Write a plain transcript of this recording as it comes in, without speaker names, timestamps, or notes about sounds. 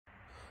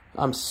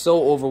I'm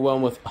so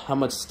overwhelmed with how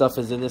much stuff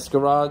is in this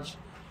garage.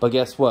 But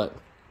guess what?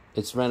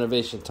 It's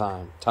renovation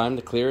time. Time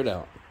to clear it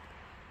out.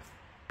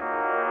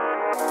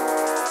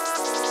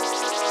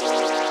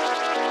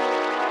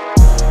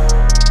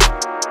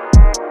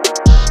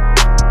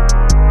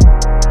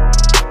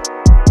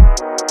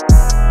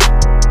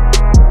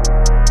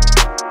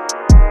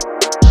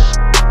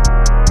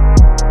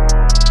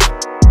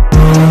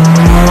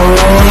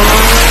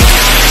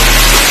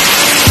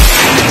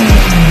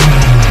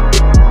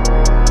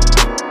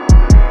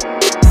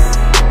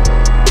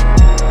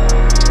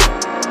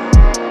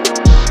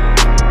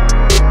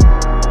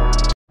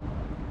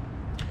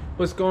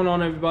 What's going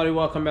on, everybody?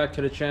 Welcome back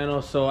to the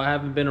channel. So I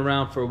haven't been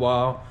around for a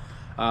while.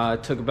 I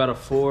took about a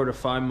 4 to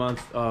 5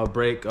 month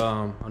break.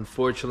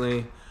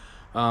 Unfortunately,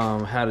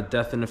 had a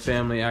death in the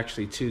family.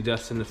 Actually, 2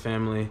 deaths in the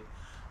family.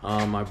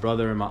 My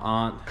brother and my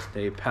aunt,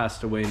 they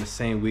passed away in the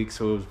same week,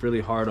 so it was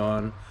really hard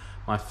on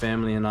my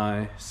family and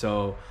I.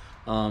 So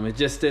it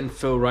just didn't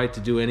feel right to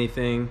do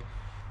anything.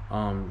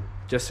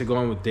 Just to go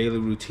on with daily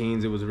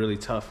routines, it was really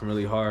tough and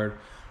really hard.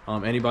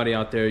 Anybody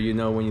out there, you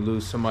know, when you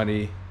lose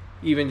somebody,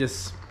 even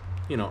just,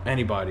 you know,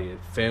 anybody, a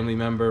family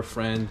member,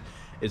 friend,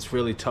 it's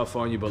really tough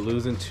on you. But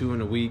losing 2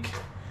 in a week,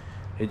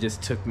 it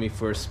just took me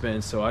for a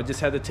spin. So I just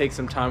had to take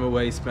some time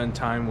away, spend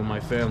time with my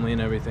family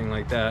and everything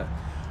like that.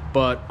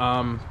 But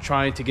I'm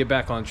trying to get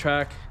back on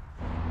track.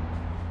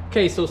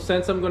 Okay, so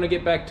since I'm gonna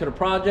get back to the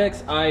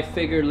projects, I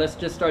figured let's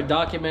just start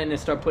documenting and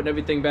start putting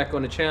everything back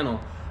on the channel.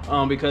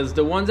 Because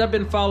the ones that have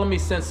been following me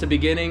since the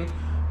beginning,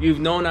 you've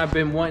known I've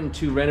been wanting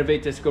to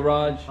renovate this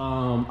garage.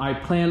 I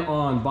plan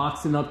on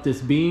boxing up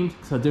this beam.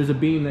 So there's a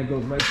beam that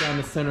goes right down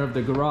the center of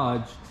the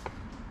garage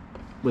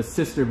with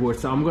sister board.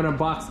 So I'm gonna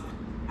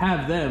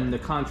have them, the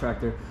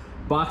contractor,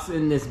 box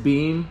in this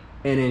beam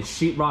and then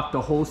sheetrock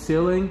the whole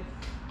ceiling.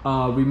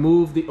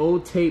 Remove the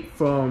old tape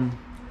from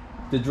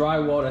the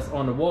drywall that's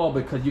on the wall,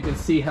 because you can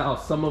see how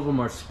some of them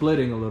are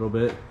splitting a little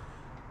bit.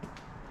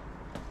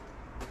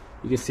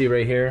 You can see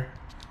right here.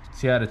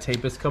 See how the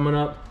tape is coming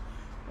up?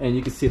 And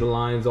you can see the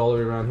lines all the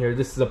way around here.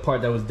 This is a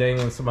part that was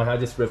dangling, so I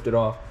just ripped it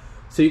off.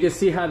 So you can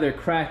see how they're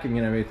cracking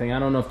and everything. I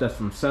don't know if that's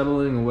from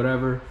settling or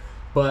whatever,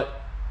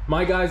 but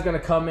my guy's gonna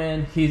come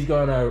in, he's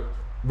gonna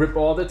rip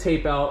all the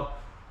tape out,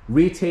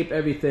 re-tape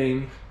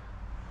everything,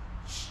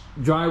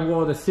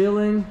 drywall the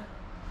ceiling,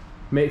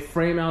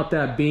 frame out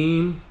that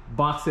beam,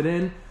 box it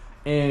in,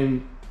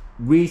 and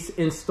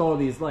reinstall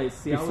these lights.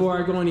 See, before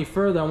I go any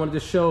further, I wanted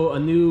to show a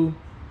new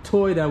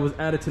toy that was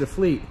added to the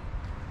fleet.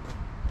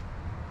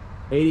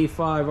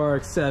 85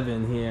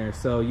 RX-7 here.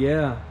 So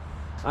yeah,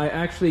 I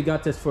actually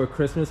got this for a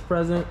Christmas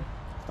present.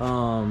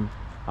 I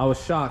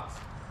was shocked.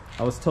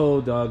 I was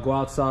told go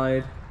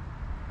outside,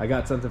 I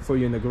got something for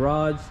you in the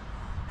garage.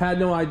 Had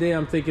no idea.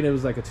 I'm thinking it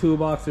was like a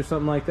toolbox or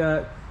something like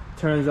that.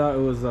 Turns out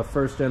it was a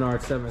first gen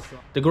RX-7.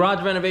 The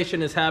garage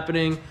renovation is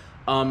happening.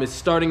 It's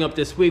starting up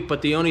this week,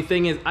 but the only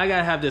thing is I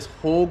gotta have this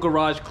whole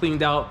garage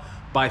cleaned out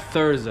by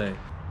Thursday.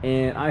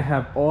 And I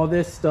have all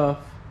this stuff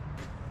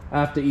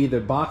I have to either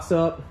box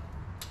up,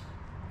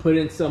 put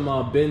in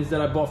some bins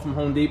that I bought from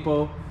Home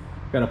Depot.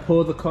 Gotta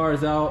pull the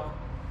cars out,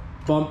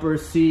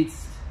 bumpers,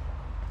 seats,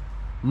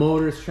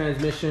 motors,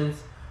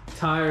 transmissions,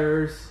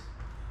 tires,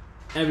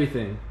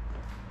 everything,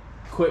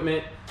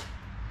 equipment.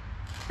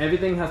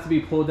 Everything has to be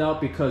pulled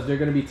out because they're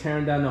gonna be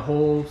tearing down the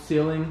whole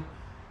ceiling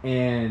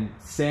and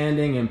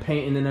sanding and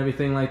painting and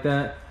everything like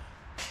that.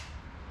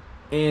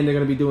 And they're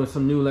gonna be doing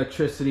some new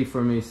electricity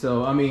for me.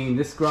 So I mean,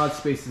 this garage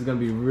space is gonna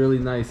be really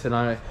nice, and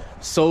I'm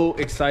so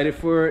excited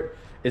for it.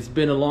 It's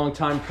been a long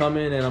time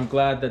coming, and I'm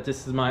glad that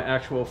this is my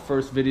actual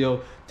first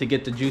video to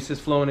get the juices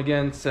flowing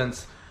again,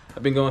 since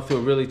I've been going through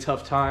a really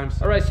tough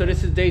times. All right, so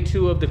this is day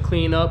 2 of the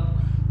cleanup.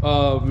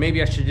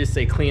 Maybe I should just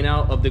say clean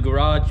out of the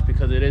garage,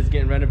 because it is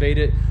getting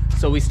renovated.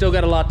 So we still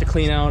got a lot to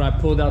clean out. I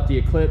pulled out the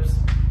Eclipse.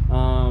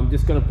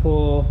 Just gonna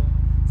pull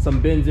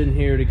some bins in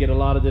here to get a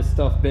lot of this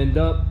stuff binned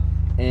up.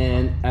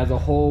 And as a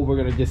whole, we're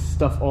gonna just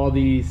stuff all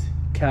these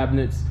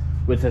cabinets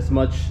with as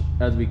much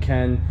as we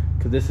can,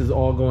 because this is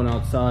all going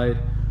outside.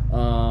 We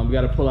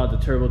got to pull out the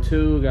Turbo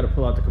 2, we got to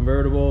pull out the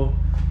convertible,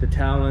 the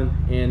Talon,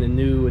 and the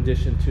new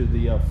addition to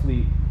the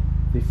fleet,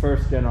 the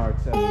first gen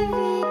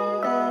RX-7.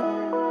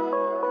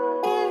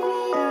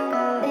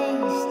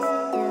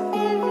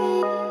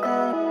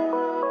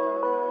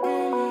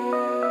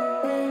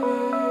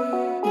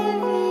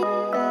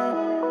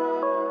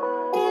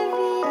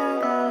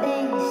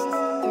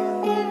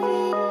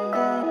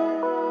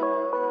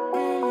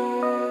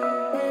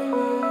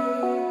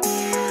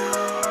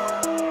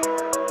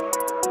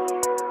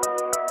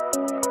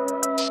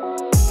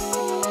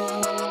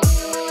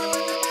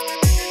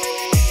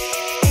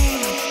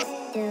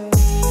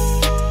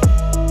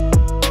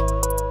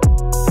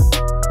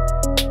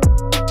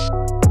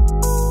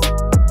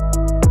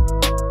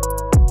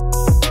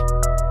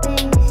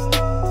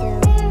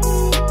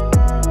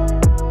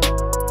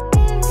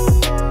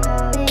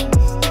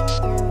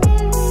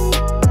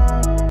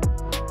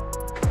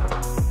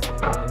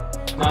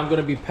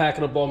 Gonna be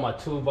packing up all my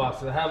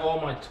toolboxes. I have all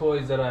my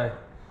toys that I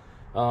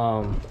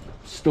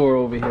store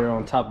over here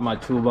on top of my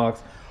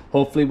toolbox.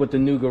 hopefully with the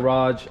new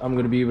garage, I'm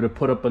gonna be able to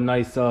put up a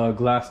nice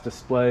glass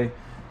display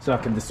so I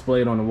can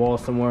display it on the wall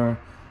somewhere.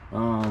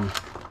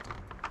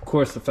 Of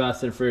course, the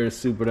Fast and Furious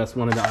Super, that's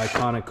one of the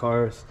iconic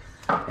cars.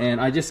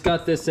 And I just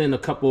got this in a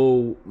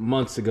couple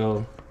months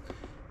ago.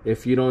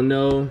 If you don't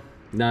know,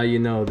 now you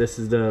know. This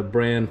is the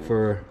brand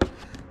for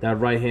that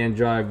right-hand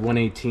drive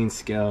 1/18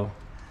 scale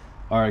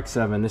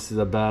RX-7. This is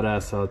a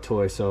badass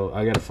toy, so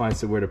I gotta find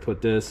somewhere to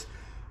put this.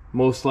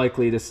 Most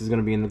likely this is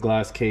gonna be in the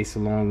glass case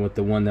along with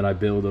the one that I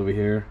build over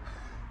here.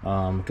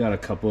 Got a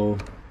couple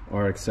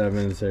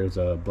RX-7s. There's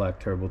a black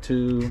Turbo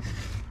 2,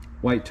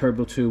 white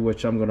Turbo 2,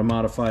 which I'm gonna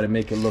modify to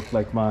make it look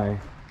like my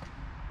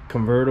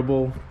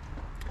convertible.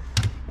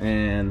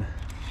 And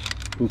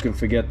who can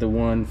forget the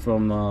one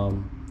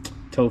from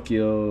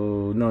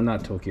Tokyo, no,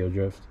 not Tokyo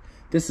Drift.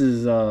 This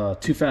is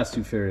Too Fast,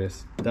 Too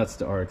Furious. That's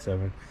the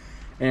RX-7.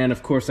 And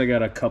of course I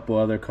got a couple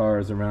other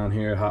cars around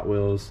here, Hot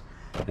Wheels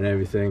and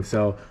everything.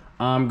 So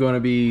I'm gonna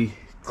be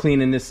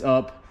cleaning this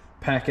up,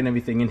 packing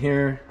everything in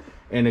here.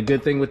 And a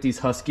good thing with these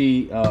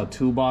Husky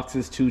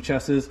toolboxes, tool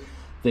chests,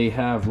 they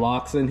have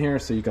locks in here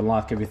so you can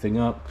lock everything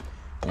up.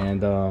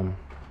 And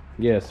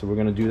yeah, so we're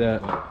gonna do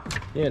that.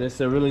 Yeah, this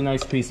is a really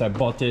nice piece. I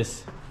bought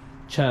this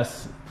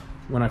chest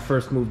when I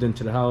first moved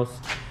into the house.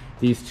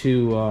 These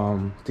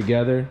two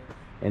together,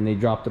 and they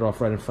dropped it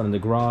off right in front of the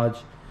garage.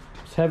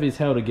 It's heavy as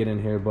hell to get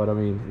in here, but I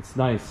mean, it's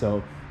nice. So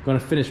I'm gonna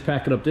finish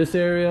packing up this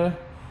area,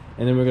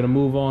 and then we're gonna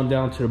move on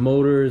down to the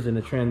motors and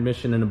the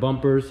transmission and the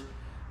bumpers.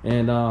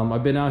 And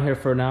I've been out here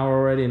for an hour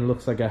already, and it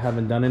looks like I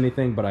haven't done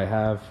anything, but I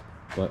have.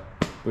 But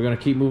we're gonna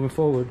keep moving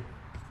forward.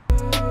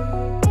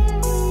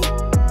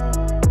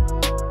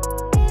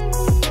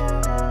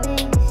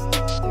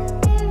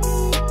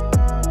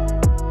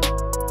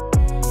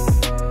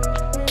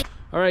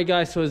 Alright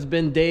guys, so it's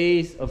been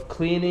days of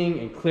cleaning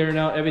and clearing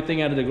out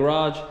everything out of the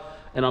garage,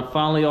 and I'm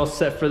finally all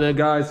set for the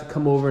guys to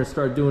come over and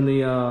start doing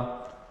the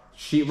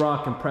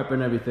sheetrock and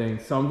prepping everything.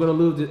 So I'm gonna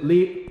leave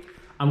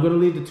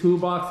the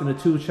toolbox and the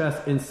tool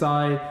chest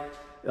inside.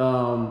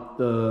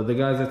 The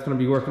guys that's gonna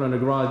be working on the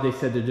garage, they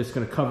said they're just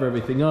gonna cover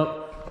everything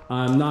up.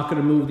 I'm not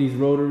gonna move this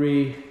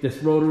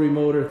rotary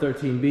motor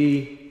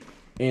 13B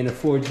and a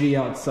 4G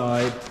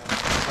outside.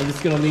 I'm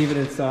just gonna leave it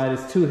inside.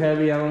 It's too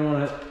heavy. I don't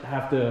want to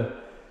have to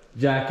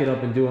jack it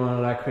up and do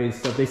all that crazy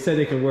stuff. They said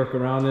they can work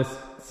around this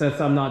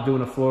since I'm not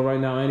doing a floor right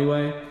now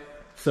anyway.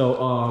 So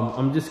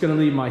I'm just gonna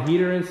leave my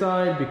heater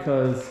inside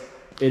because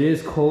it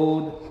is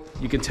cold.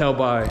 You can tell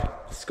by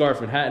the scarf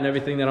and hat and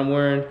everything that I'm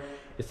wearing.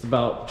 It's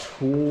about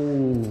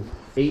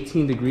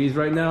 18 degrees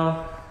right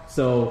now.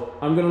 So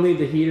I'm gonna leave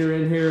the heater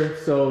in here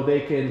so they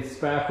can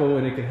spackle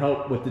and it can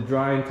help with the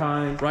drying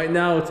time. Right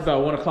now it's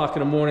about 1 o'clock in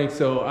the morning,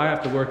 so I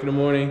have to work in the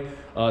morning.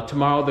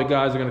 Tomorrow the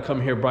guys are gonna come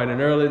here bright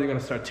and early. They're gonna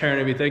start tearing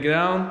everything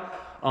down.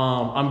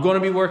 I'm gonna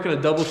be working a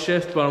double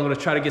shift, but I'm gonna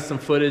try to get some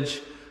footage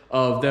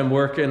of them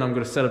working. I'm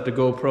gonna set up the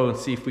GoPro and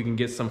see if we can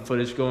get some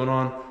footage going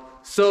on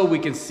so we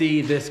can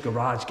see this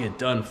garage get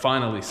done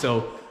finally.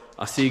 So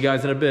I'll see you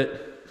guys in a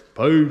bit.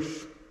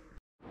 Peace.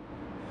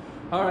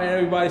 All right,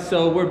 everybody,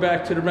 so we're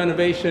back to the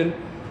renovation.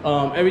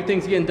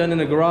 Everything's getting done in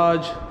the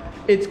garage.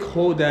 It's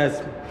cold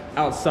as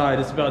outside.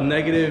 It's about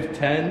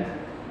 -10.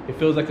 It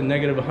feels like a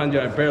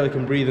 -100. I barely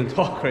can breathe and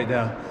talk right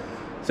now.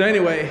 So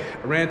anyway,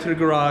 I ran to the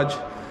garage.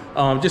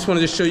 Just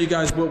wanted to show you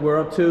guys what we're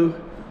up to.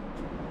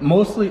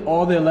 Mostly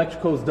all the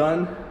electrical's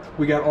done.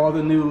 We got all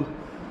the new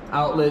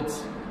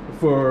outlets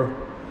for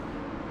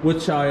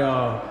which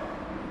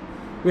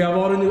we have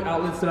all the new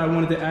outlets that I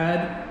wanted to add.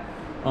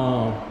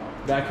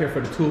 Back here for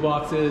the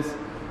toolboxes.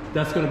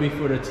 That's gonna be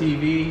for the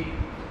TV.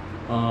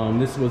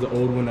 This was an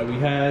old one that we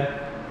had.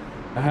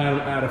 I had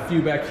to add a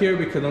few back here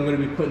because I'm gonna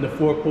be putting the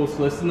 4-post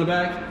list in the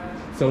back.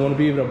 So I wanna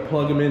be able to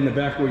plug them in the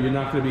back where you're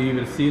not gonna be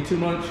able to see it too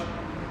much.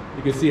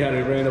 You can see how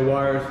they ran the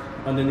wires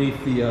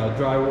underneath the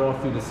drywall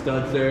through the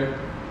studs there.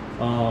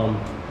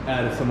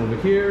 Added some over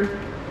here.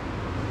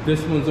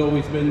 This one's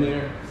always been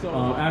there. So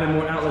added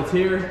more outlets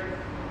here.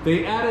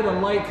 They added a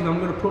light because I'm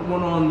gonna put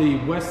one on the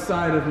west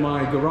side of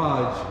my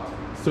garage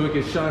so it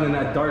can shine in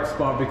that dark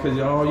spot because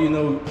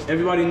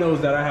everybody knows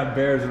that I have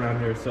bears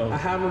around here. So I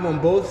have them on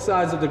both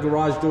sides of the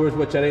garage doors,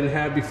 which I didn't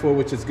have before,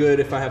 which is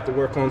good. If I have to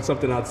work on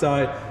something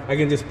outside, I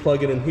can just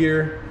plug it in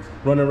here,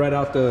 run it right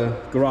out the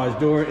garage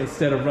door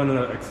instead of running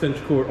an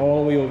extension cord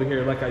all the way over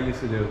here like I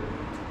used to do.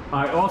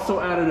 I also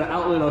added an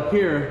outlet up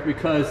here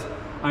because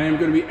I am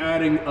going to be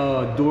adding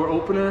a door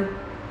opener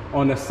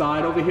on the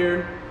side over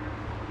here.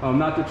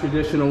 Not the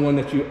traditional one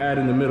that you add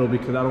in the middle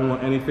because I don't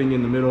want anything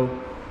in the middle.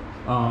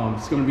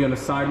 It's going to be on the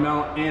side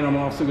mount, and I'm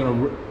also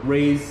going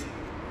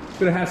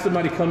to have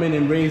somebody come in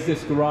and raise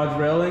this garage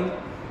railing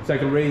so I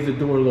can raise the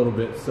door a little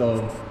bit.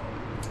 So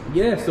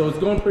yeah, so it's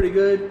going pretty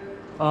good.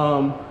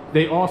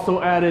 They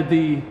also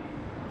added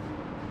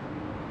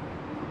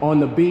on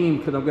the beam,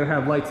 because I'm going to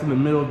have lights in the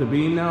middle of the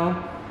beam now.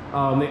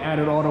 They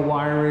added all the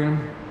wiring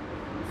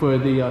for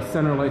the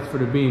center lights for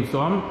the beam. So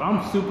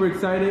I'm super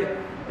excited,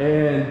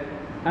 and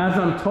as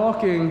I'm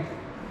talking,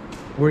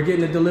 we're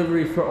getting a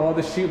delivery for all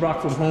the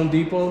sheetrock from Home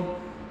Depot.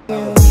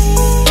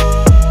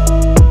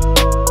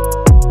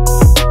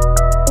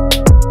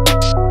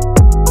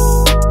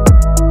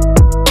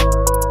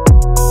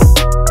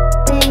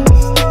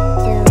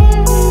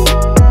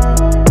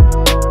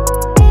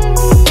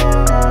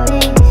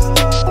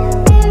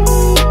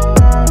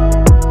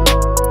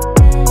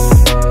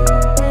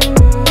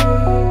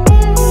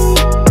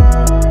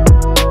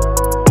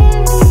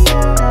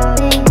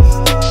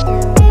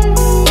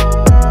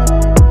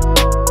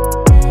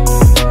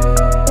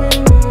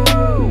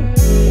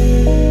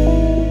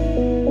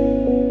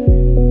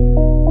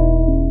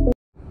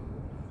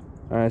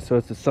 Alright, so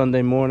it's a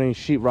Sunday morning.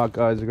 Sheetrock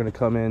guys are gonna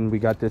come in. We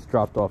got this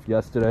dropped off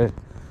yesterday.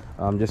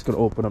 I'm just gonna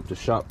open up the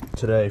shop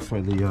today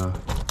for the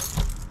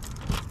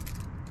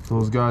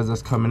those guys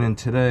that's coming in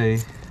today.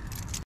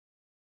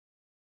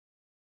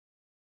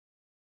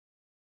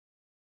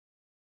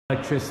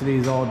 Electricity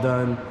is all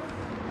done.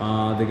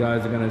 The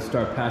guys are gonna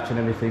start patching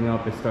everything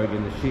up and start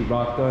getting the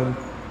sheetrock done.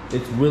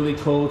 It's really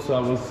cold, so I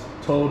was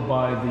told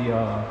by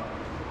the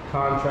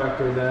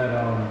contractor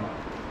that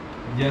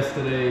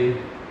yesterday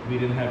we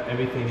didn't have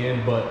everything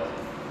in, but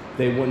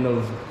they wouldn't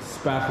have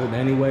spackled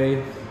anyway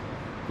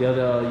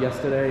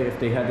yesterday if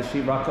they had the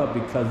sheetrock up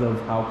because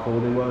of how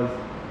cold it was,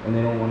 and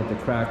they don't want it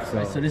to crack.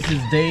 So, so this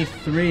is day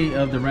 3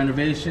 of the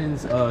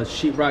renovations.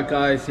 Sheetrock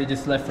guys, they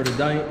just left for the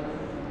night.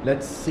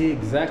 Let's see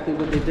exactly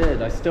what they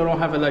did. I still don't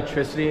have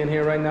electricity in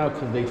here right now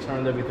because they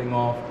turned everything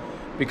off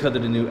because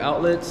of the new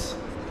outlets,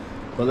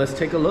 but let's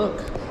take a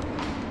look.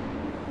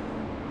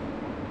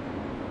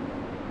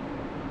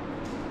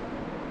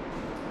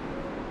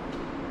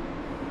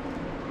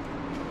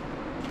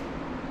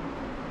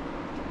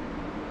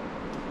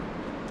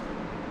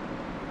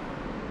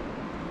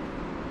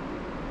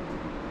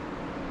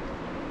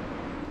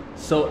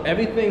 So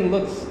everything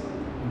looks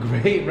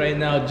great right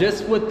now.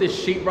 Just with the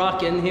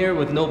sheetrock in here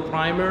with no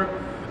primer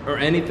or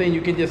anything,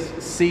 you can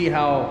just see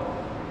how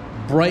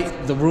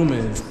bright the room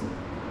is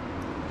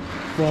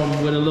from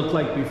what it looked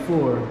like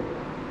before.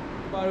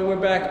 Everybody, we're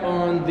back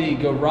on the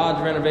garage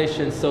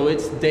renovation. So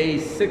it's day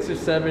 6 or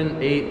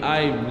 7, 8,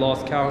 I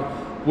lost count.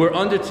 We're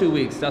under 2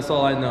 weeks, that's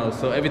all I know.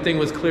 So everything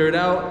was cleared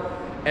out.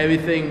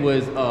 Everything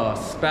was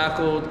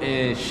spackled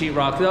and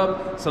sheetrocked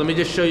up. So let me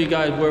just show you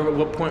guys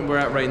what point we're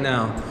at right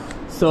now.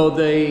 So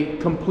they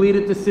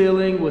completed the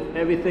ceiling with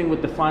everything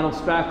with the final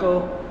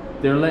spackle.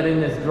 They're letting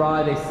this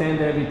dry. They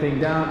sanded everything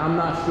down. I'm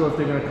not sure if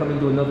they're gonna come and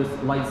do another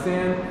light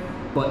sand,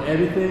 but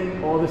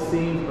everything, all the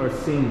seams are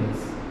seamless.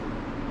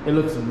 It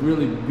looks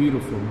really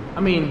beautiful.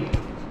 I mean,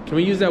 can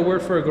we use that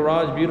word for a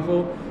garage,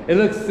 beautiful? It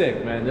looks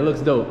sick, man. It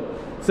looks dope.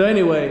 So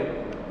anyway,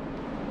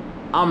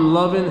 I'm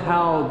loving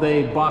how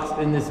they boxed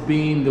in this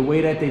beam. The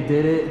way that they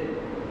did it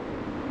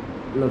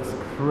looks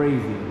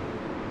crazy.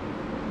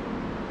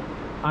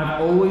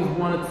 I've always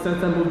wanted,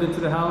 since I moved into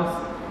the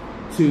house,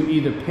 to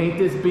either paint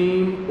this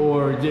beam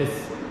or just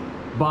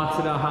box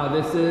it out how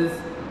this is.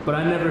 But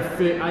I never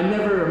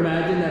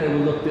imagined that it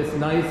would look this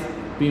nice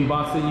being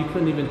boxed in. You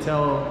couldn't even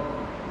tell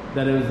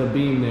that it was a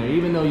beam there.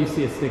 Even though you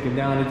see it sticking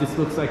down, it just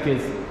looks like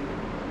it's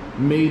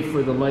made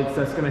for the lights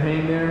that's gonna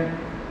hang there.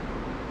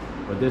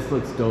 But this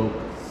looks dope.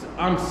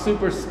 I'm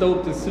super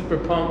stoked and super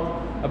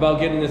pumped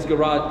about getting this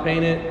garage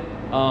painted.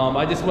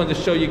 I just wanted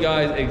to show you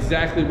guys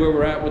exactly where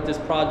we're at with this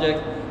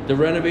project. The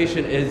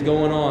renovation is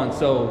going on.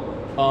 So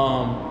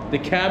the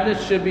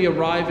cabinets should be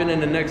arriving in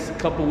the next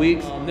couple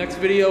weeks. Next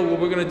video, what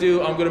we're gonna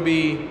do, I'm gonna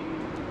be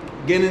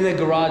getting the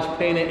garage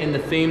painted in the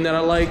theme that I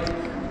like.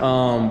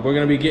 We're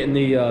gonna be getting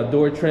the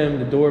door trim,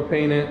 the door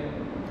painted,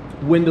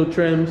 window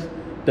trims,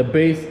 the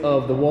base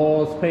of the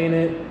walls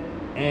painted,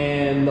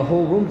 and the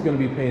whole room's gonna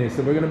be painted.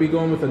 So we're gonna be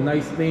going with a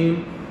nice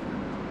theme.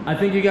 I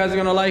think you guys are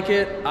gonna like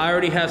it. I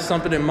already have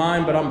something in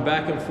mind, but I'm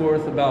back and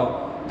forth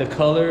about the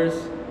colors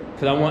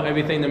because I want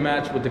everything to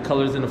match with the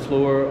colors in the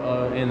floor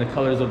and the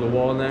colors of the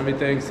wall and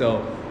everything.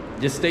 So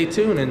just stay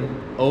tuned, and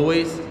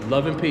always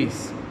love and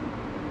peace.